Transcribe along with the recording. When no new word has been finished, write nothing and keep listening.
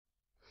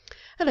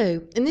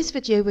Hello, in this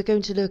video we're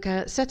going to look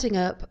at setting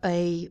up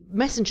a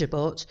messenger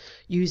bot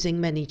using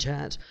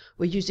Manychat.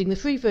 We're using the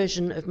free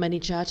version of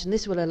Manychat, and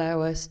this will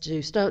allow us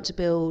to start to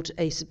build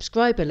a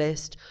subscriber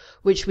list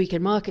which we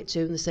can market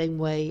to in the same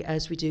way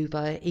as we do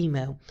via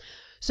email.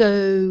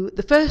 So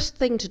the first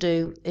thing to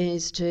do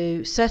is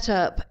to set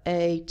up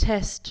a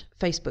test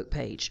Facebook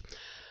page.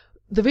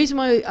 The reason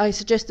why I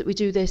suggest that we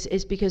do this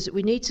is because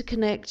we need to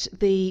connect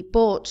the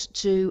bot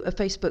to a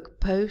Facebook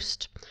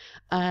post,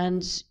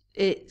 and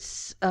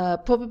it's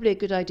probably a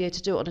good idea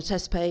to do it on a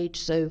test page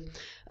so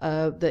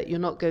that you're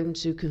not going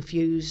to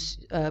confuse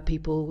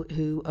people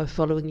who are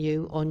following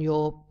you on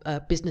your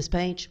business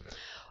page.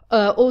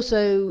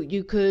 Also,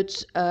 you could,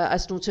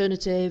 as an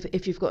alternative,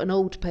 if you've got an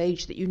old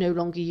page that you no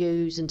longer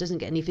use and doesn't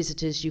get any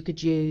visitors, you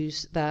could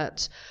use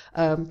that.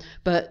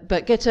 But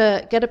get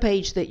a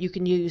page that you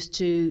can use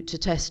to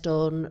test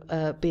on,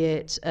 be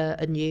it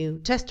a new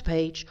test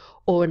page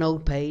or an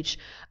old page,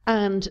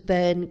 and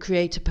then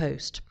create a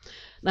post.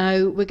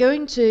 Now we're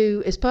going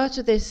to, as part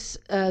of this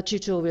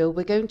tutorial,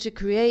 we're going to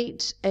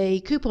create a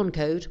coupon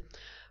code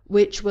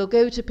which will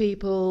go to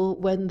people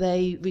when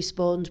they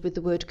respond with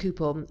the word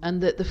coupon,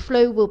 and that the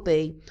flow will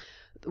be,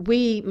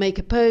 we make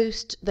a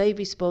post, they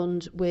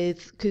respond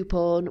with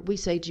coupon, we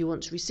say, do you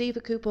want to receive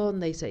a coupon?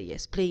 They say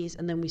yes please,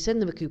 and then we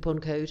send them a coupon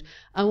code,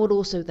 and we'll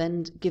also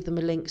then give them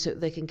a link so that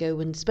they can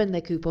go and spend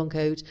their coupon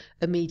code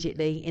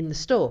immediately in the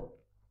store.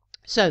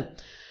 So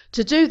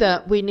to do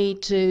that, we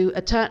need to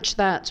attach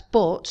that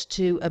bot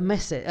to a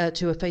message,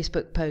 to a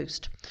Facebook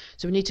post.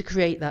 So we need to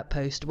create that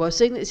post. While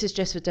saying that this is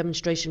just for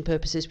demonstration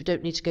purposes, we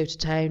don't need to go to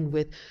town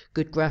with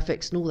good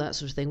graphics and all that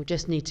sort of thing. We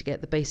just need to get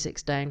the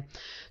basics down.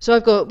 So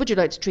I've got, would you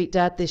like to treat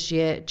Dad this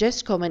year?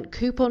 Just comment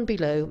coupon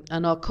below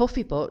and our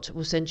coffee bot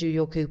will send you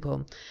your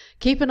coupon.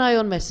 Keep an eye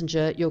on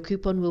Messenger, your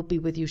coupon will be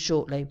with you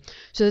shortly.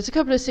 So there's a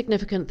couple of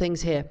significant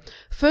things here.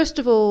 First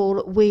of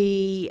all,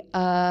 we're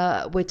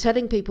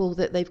telling people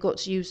that they've got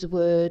to use the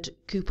word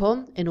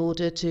coupon in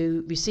order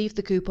to receive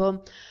the coupon.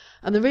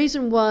 And the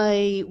reason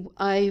why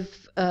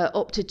I've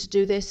opted to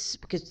do this,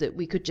 because that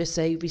we could just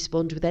say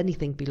respond with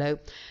anything below,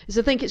 is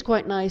I think it's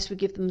quite nice. We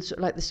give them sort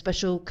of like the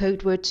special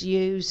code word to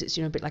use. It's,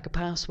 you know, a bit like a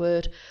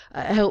password.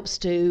 It helps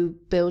to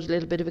build a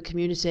little bit of a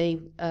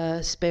community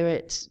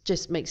spirit,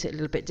 just makes it a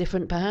little bit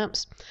different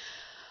perhaps.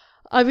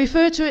 I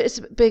refer to it as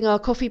being our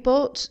coffee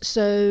bot,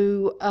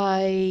 so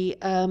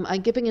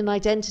I'm giving an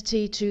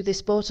identity to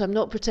this bot. I'm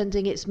not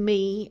pretending it's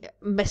me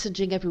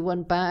messaging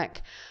everyone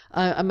back.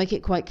 I make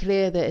it quite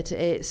clear that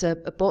it's a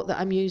bot that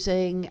I'm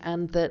using,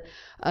 and that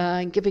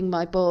I'm giving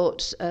my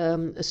bot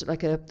sort of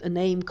like a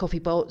name, coffee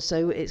bot,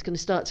 so it's going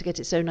to start to get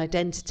its own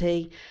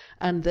identity,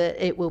 and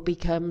that it will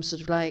become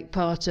sort of like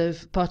part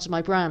of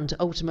my brand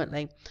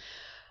ultimately.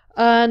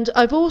 And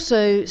I've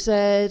also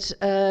said,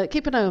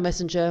 keep an eye on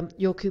Messenger,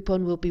 your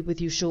coupon will be with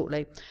you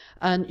shortly.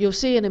 And you'll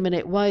see in a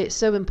minute why it's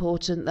so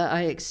important that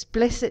I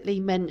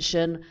explicitly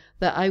mention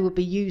that I will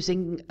be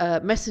using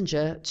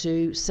Messenger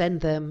to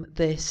send them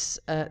this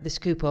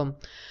coupon.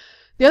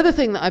 The other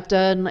thing that I've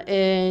done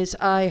is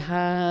I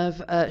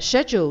have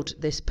scheduled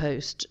this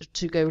post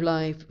to go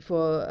live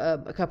for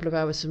a couple of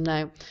hours from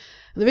now.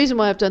 And the reason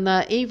why I've done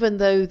that, even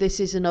though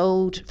this is an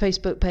old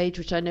Facebook page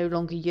which I no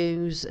longer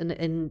use,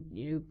 and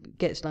you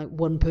gets like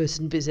one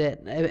person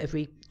visit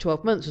every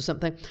 12 months or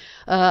something,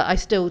 I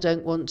still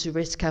don't want to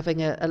risk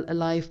having a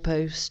live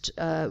post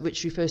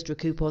which refers to a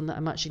coupon that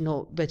I'm actually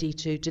not ready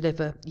to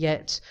deliver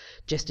yet,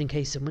 just in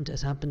case someone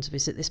does happen to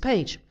visit this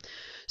page.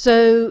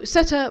 So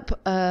set up,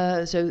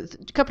 so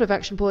a couple of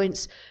action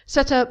points.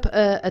 Set up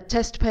a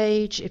test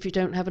page if you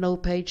don't have an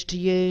old page to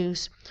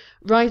use.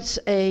 Write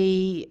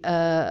a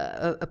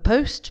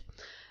post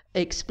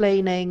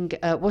explaining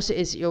what it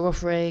is that you're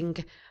offering,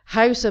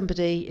 how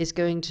somebody is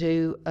going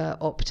to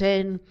opt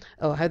in,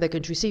 or how they're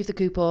going to receive the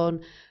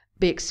coupon.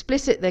 Be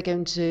explicit they're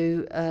going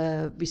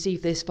to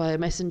receive this via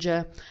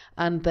Messenger,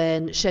 and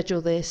then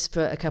schedule this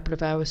for a couple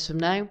of hours from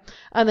now,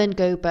 and then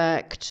go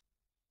back to.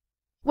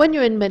 When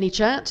you're in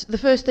Manychat, the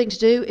first thing to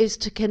do is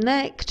to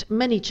connect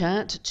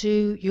Manychat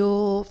to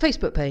your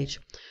Facebook page.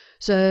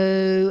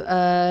 So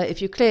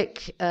if you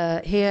click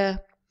here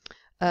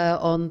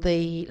on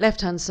the left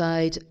hand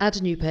side, add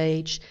a new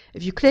page.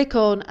 If you click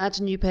on add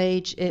a new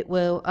page, it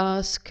will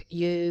ask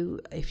you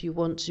if you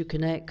want to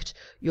connect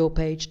your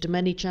page to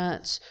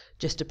Manychat.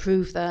 Just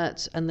approve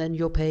that, and then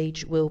your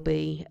page will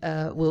be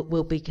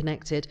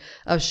connected.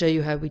 I'll show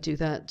you how we do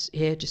that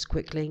here just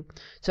quickly.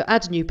 So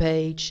add a new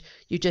page.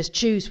 You just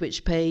choose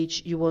which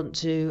page you want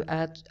to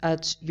add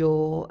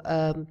your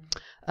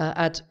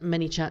add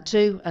Manychat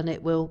to, and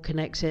it will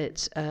connect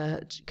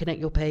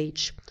your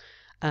page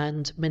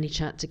and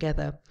Manychat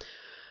together.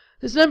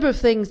 There's a number of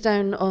things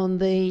down on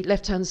the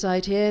left hand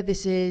side here.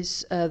 This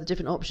is the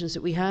different options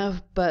that we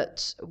have,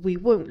 but we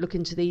won't look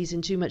into these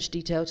in too much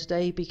detail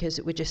today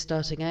because we're just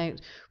starting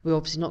out. We're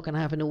obviously not going to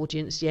have an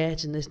audience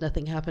yet, and there's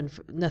nothing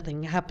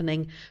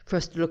happening for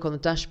us to look on the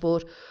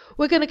dashboard.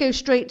 We're going to go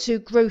straight to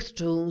growth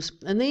tools,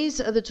 and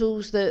these are the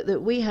tools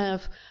that we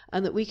have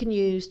and that we can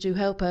use to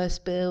help us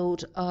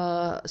build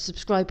our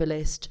subscriber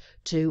list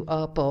to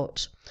our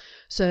bot.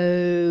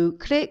 So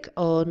click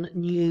on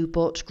New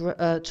Bot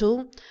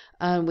Tool,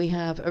 and we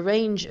have a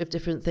range of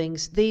different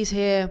things. These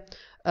here,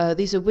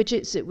 these are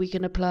widgets that we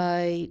can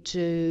apply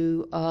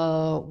to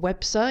our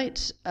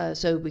website,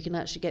 so we can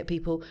actually get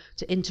people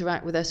to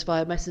interact with us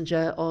via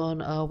Messenger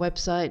on our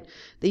website.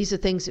 These are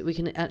things that we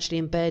can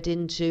actually embed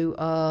into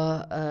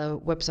our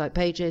website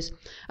pages,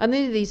 and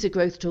then these are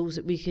growth tools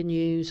that we can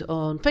use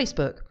on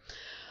Facebook.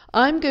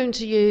 I'm going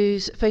to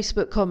use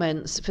Facebook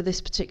comments for this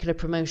particular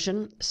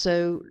promotion,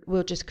 so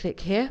we'll just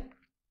click here.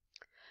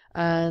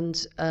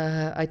 And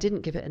I didn't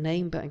give it a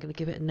name, but I'm going to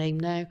give it a name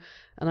now,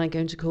 and I'm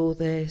going to call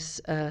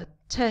this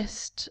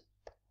Test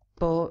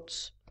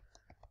Bot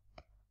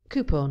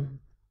Coupon.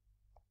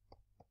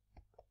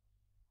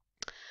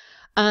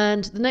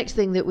 And the next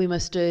thing that we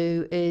must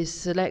do is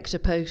select a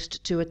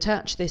post to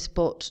attach this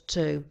bot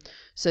to.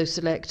 So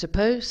select a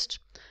post,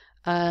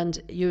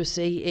 and you'll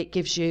see it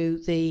gives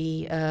you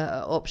the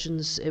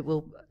options. It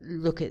will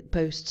look at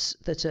posts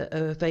that are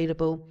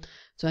available.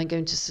 So I'm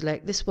going to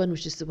select this one,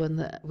 which is the one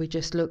that we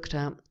just looked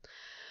at.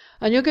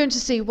 And you're going to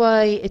see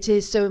why it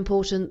is so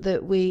important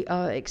that we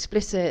are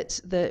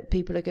explicit that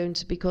people are going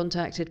to be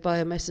contacted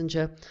via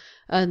Messenger.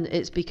 And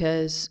it's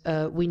because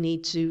we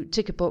need to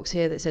tick a box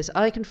here that says,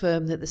 I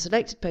confirm that the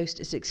selected post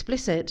is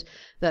explicit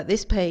that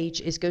this page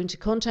is going to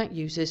contact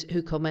users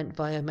who comment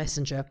via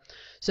Messenger.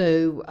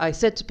 So I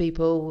said to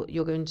people,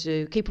 you're going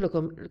to keep a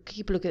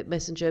look at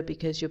Messenger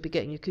because you'll be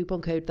getting your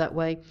coupon code that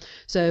way.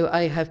 So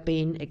I have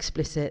been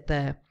explicit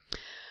there.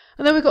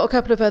 And then we've got a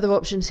couple of other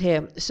options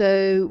here.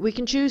 So we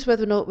can choose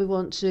whether or not we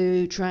want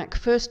to track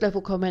first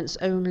level comments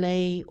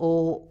only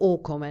or all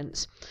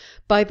comments.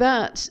 By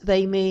that,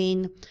 they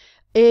mean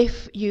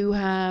if you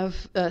have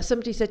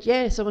somebody said,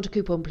 yes, I want a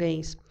coupon,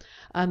 please.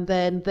 And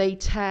then they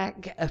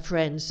tag a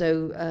friend.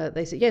 So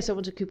they say, yes, I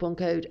want a coupon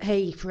code.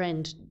 Hey,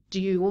 friend,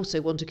 do you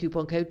also want a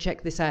coupon code?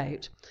 Check this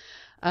out.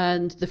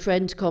 And the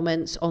friend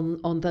comments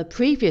on the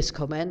previous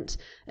comment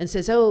and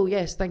says, oh,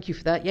 yes, thank you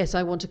for that. Yes,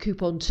 I want a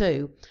coupon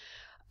too.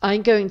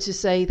 I'm going to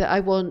say that I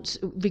want,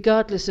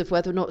 regardless of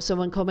whether or not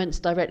someone comments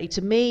directly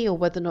to me or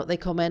whether or not they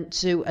comment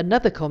to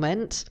another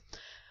comment,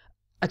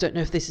 I don't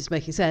know if this is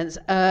making sense,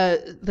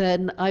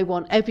 then I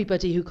want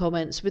everybody who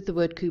comments with the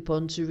word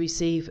coupon to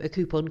receive a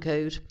coupon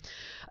code.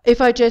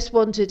 If I just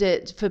wanted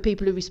it for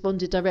people who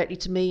responded directly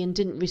to me and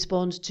didn't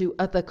respond to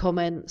other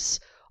comments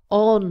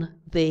on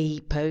the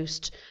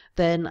post,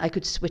 then I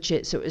could switch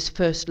it so it was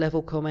first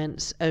level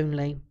comments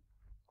only.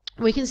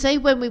 We can say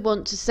when we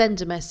want to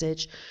send a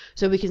message,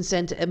 so we can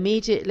send it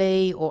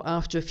immediately or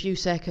after a few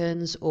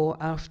seconds or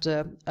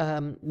after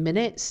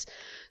minutes.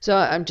 So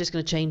I'm just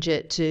going to change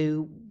it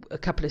to a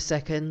couple of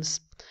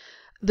seconds.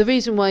 The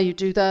reason why you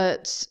do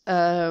that,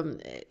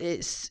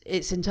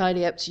 it's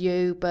entirely up to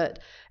you. But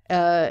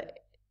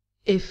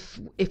if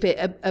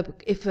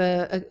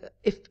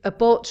a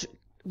bot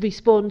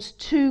responds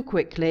too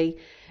quickly,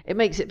 it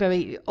makes it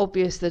very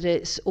obvious that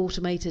it's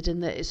automated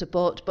and that it's a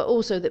bot, but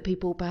also that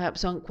people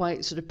perhaps aren't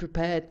quite sort of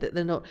prepared, that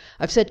they're not.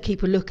 I've said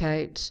keep a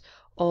lookout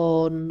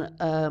on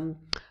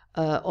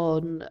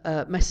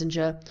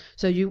Messenger,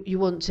 so you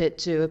want it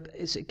to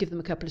give them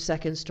a couple of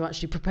seconds to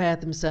actually prepare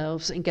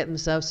themselves and get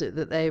themselves so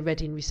that they're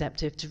ready and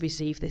receptive to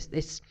receive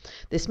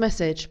this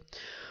message.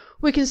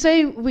 We can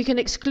say we can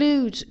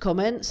exclude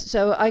comments,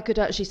 so I could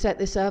actually set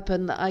this up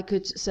and I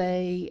could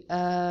say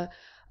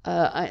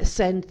I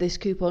send this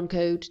coupon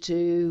code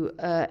to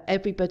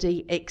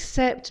everybody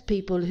except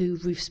people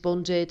who've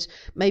responded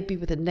maybe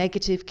with a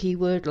negative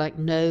keyword like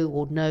no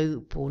or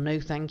nope or no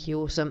thank you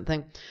or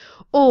something.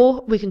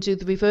 Or we can do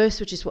the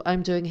reverse, which is what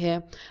I'm doing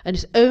here, and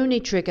it's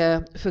only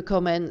trigger for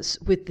comments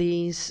with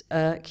these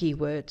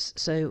keywords.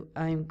 So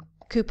I'm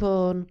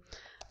coupon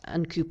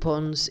and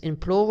coupons in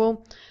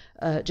plural.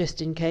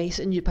 Just in case,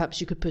 and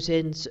perhaps you could put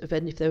in sort of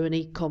if there are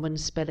any common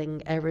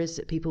spelling errors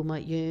that people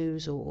might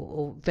use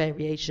or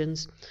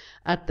variations,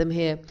 add them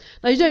here.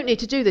 Now you don't need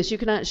to do this, you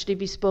can actually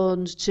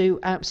respond to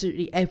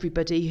absolutely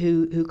everybody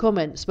who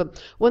comments,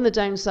 but one of the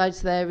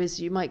downsides there is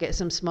you might get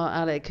some smart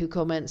aleck who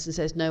comments and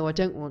says, no, I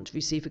don't want to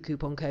receive a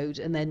coupon code,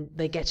 and then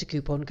they get a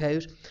coupon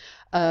code.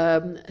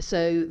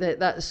 So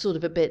that's sort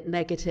of a bit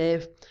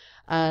negative.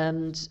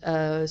 And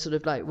sort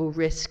of like will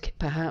risk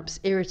perhaps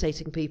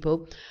irritating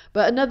people.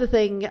 But another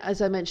thing,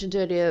 as I mentioned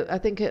earlier, I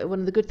think one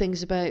of the good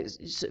things about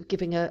sort of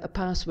giving a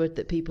password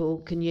that people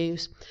can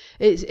use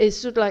is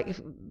sort of like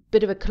a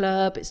bit of a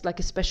club. It's like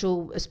a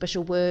special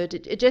word.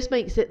 It just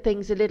makes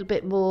things a little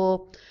bit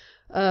more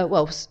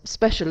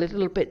special, a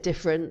little bit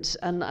different,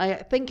 and I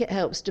think it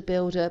helps to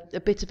build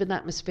a bit of an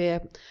atmosphere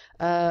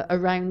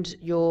around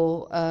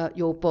your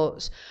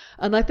bots.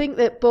 And I think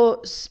that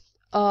bots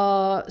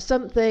are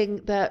something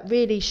that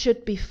really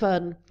should be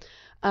fun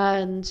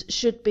and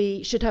should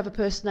have a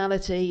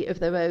personality of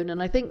their own,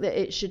 and I think that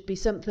it should be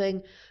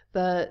something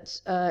that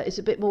is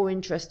a bit more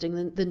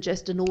interesting than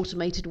just an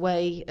automated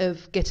way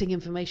of getting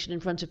information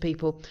in front of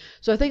people.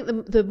 So I think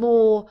the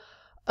more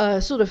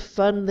sort of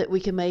fun that we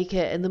can make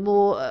it, and the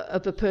more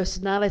of a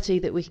personality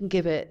that we can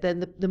give it,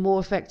 then the more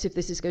effective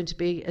this is going to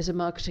be as a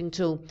marketing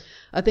tool.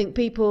 I think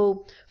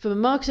people, from a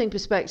marketing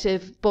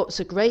perspective, bots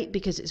are great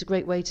because it's a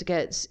great way to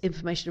get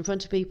information in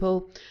front of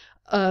people.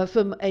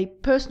 From a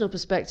personal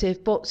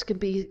perspective, bots can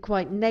be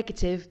quite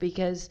negative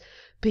because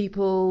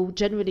people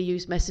generally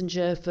use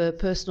Messenger for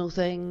personal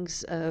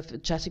things, for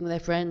chatting with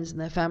their friends and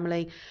their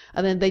family,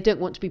 and then they don't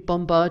want to be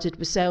bombarded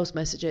with sales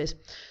messages.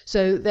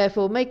 So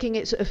therefore, making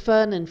it sort of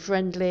fun and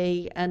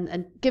friendly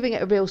and giving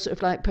it a real sort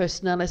of like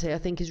personality, I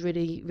think is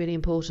really, really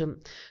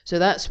important. So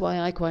that's why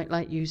I quite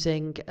like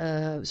using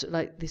sort of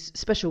like these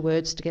special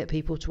words to get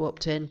people to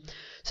opt in.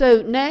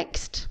 So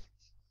next.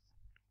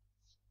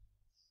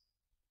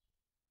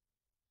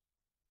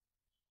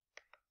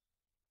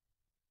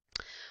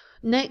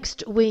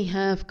 Next, we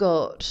have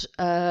got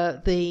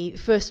the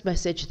first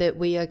message that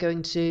we are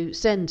going to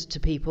send to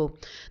people.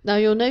 Now,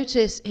 you'll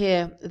notice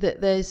here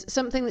that there's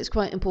something that's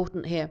quite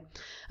important here.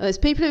 There's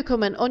people who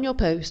comment on your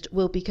post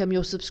will become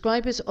your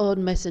subscribers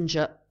on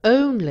Messenger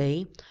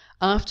only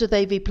after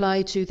they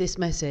reply to this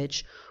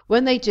message.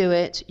 When they do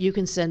it, you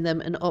can send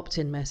them an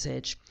opt-in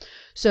message.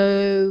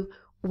 So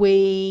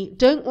we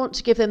don't want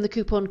to give them the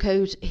coupon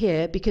code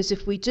here because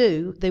if we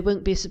do, they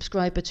won't be a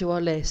subscriber to our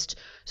list.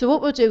 So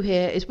what we'll do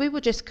here is we will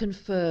just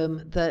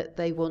confirm that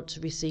they want to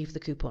receive the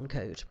coupon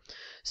code.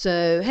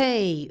 So,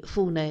 hey,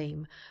 full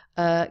name,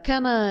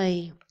 can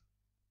I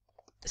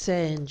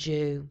send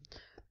you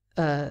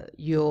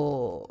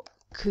your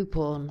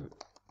coupon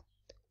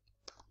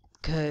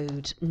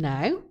code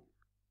now?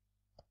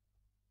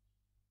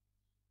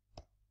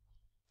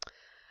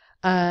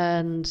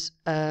 And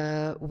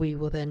we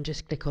will then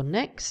just click on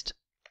next.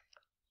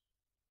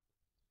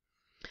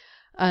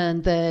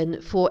 And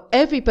then for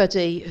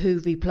everybody who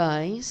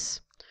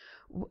replies,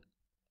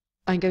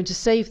 I'm going to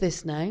save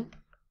this now.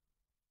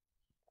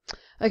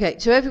 Okay,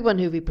 to everyone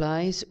who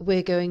replies,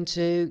 we're going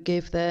to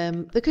give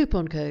them the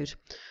coupon code.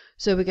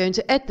 So we're going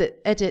to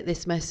edit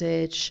this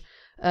message.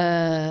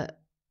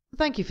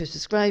 Thank you for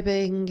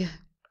subscribing.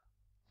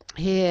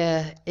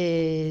 Here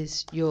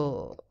is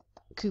your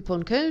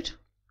coupon code.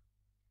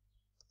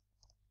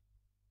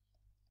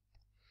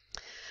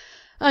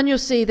 And you'll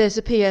see there's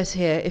a PS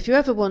here. If you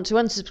ever want to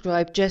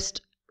unsubscribe, just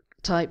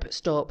type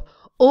stop.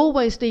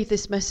 Always leave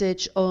this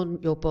message on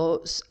your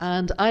bots,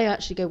 and I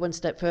actually go one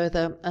step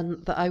further,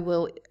 and that I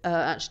will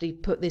actually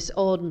put this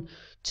on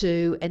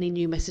to any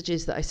new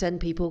messages that I send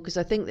people, because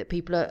I think that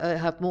people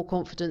have more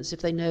confidence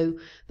if they know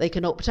they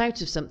can opt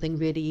out of something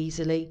really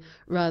easily,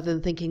 rather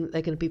than thinking that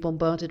they're going to be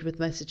bombarded with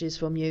messages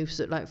from you,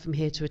 sort of like from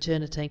here to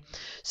eternity.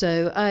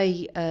 So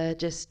I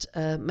just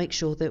make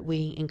sure that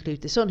we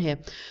include this on here.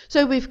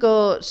 So we've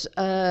got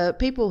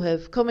people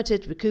have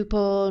commented with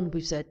coupon.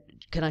 We've said,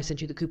 can I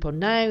send you the coupon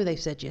now? They've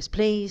said, yes,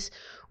 please.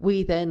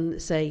 We then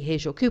say,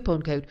 here's your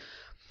coupon code.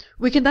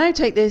 We can now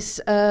take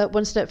this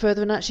one step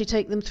further and actually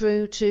take them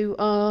through to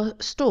our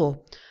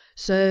store.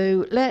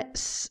 So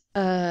let's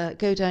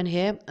go down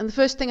here. And the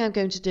first thing I'm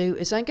going to do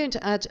is I'm going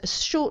to add a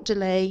short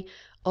delay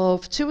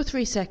of 2 or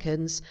 3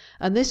 seconds.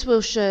 And this will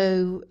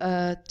show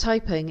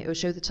typing. It will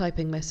show the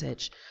typing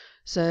message.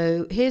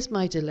 So here's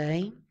my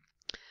delay.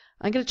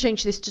 I'm going to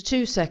change this to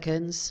 2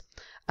 seconds.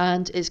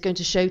 And it's going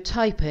to show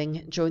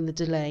typing during the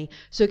delay.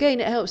 So again,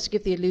 it helps to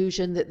give the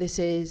illusion that this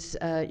is,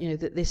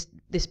 that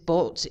this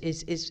bot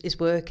is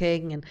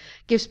working, and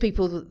gives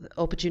people the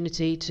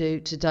opportunity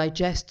to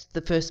digest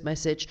the first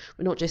message.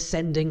 We're not just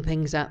sending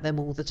things at them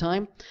all the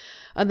time.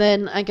 And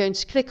then I'm going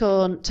to click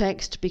on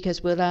text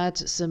because we'll add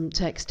some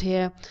text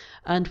here,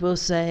 and we'll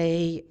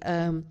say,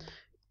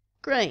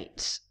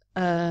 great.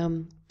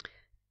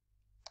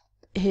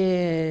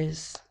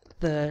 Here's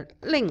the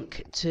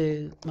link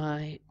to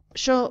my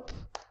shop.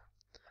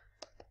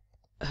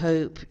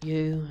 Hope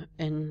you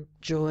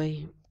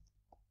enjoy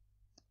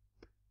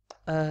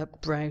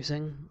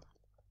browsing.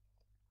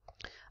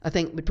 I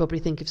think we'd probably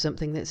think of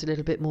something that's a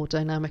little bit more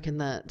dynamic in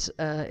that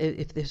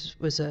if this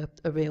was a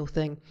real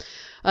thing.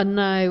 And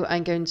now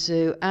I'm going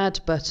to add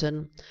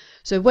button.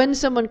 So when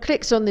someone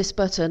clicks on this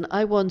button,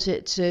 I want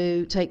it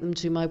to take them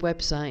to my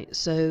website.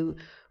 So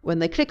when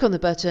they click on the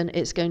button,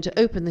 it's going to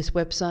open this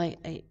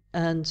website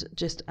and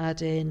just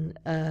add in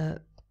a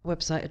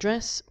website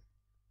address.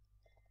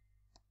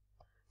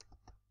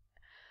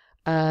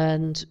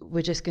 And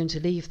we're just going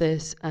to leave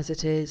this as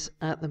it is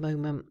at the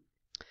moment.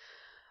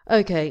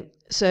 Okay,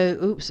 so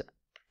oops,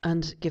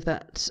 and give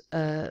that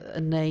a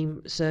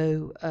name.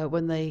 So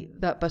when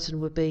that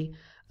button would be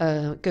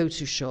go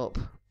to shop.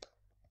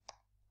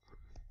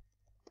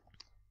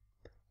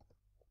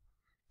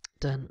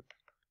 Done.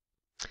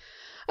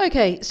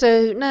 Okay,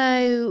 so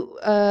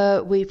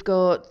now we've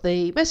got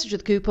the message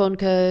with the coupon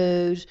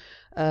code.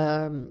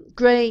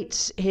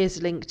 Great, here's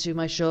a link to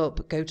my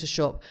shop, go to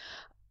shop.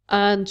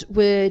 And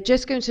we're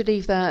just going to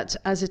leave that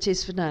as it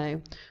is for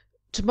now.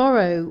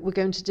 Tomorrow we're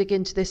going to dig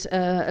into this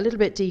a little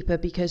bit deeper,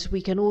 because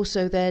we can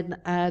also then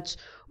add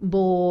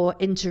more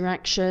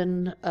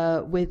interaction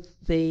with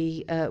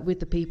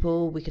the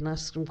people. We can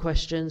ask them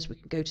questions. We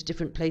can go to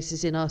different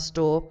places in our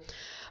store.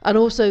 And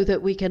also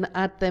that we can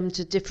add them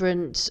to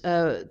different,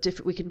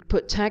 we can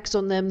put tags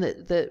on them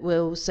that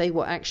will say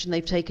what action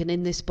they've taken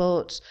in this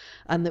bot,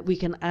 and that we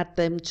can add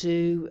them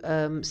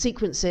to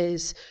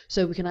sequences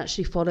so we can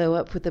actually follow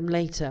up with them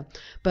later.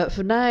 But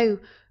for now,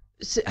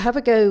 have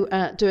a go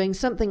at doing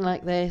something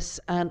like this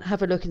and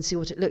have a look and see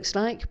what it looks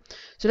like.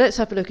 So let's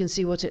have a look and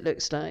see what it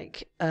looks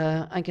like.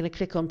 I'm going to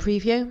click on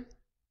preview.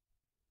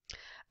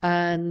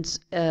 And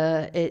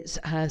it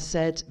has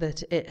said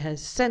that it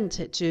has sent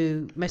it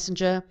to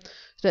Messenger.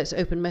 So let's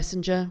open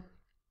Messenger.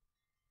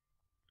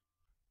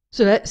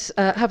 So let's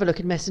have a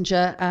look in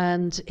Messenger,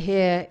 and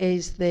here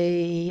is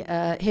the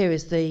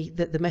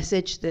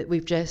message that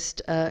we've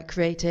just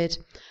created,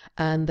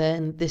 and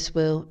then this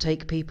will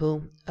take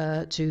people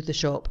to the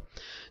shop.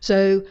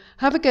 So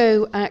have a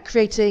go at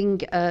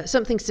creating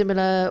something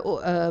similar,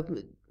 or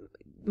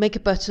make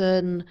a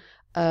button.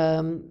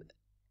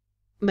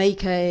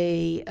 Make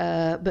a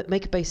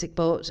basic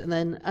bot, and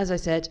then, as I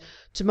said,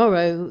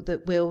 tomorrow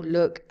that we'll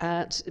look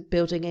at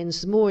building in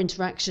some more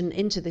interaction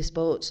into this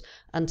bot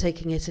and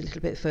taking it a little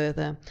bit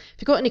further. If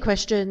you've got any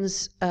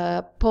questions,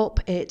 pop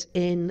it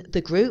in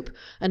the group,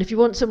 and if you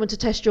want someone to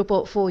test your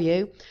bot for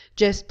you,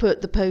 just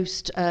put the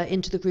post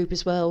into the group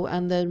as well,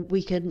 and then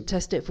we can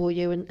test it for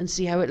you and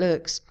see how it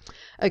looks.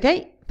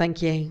 Okay,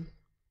 thank you.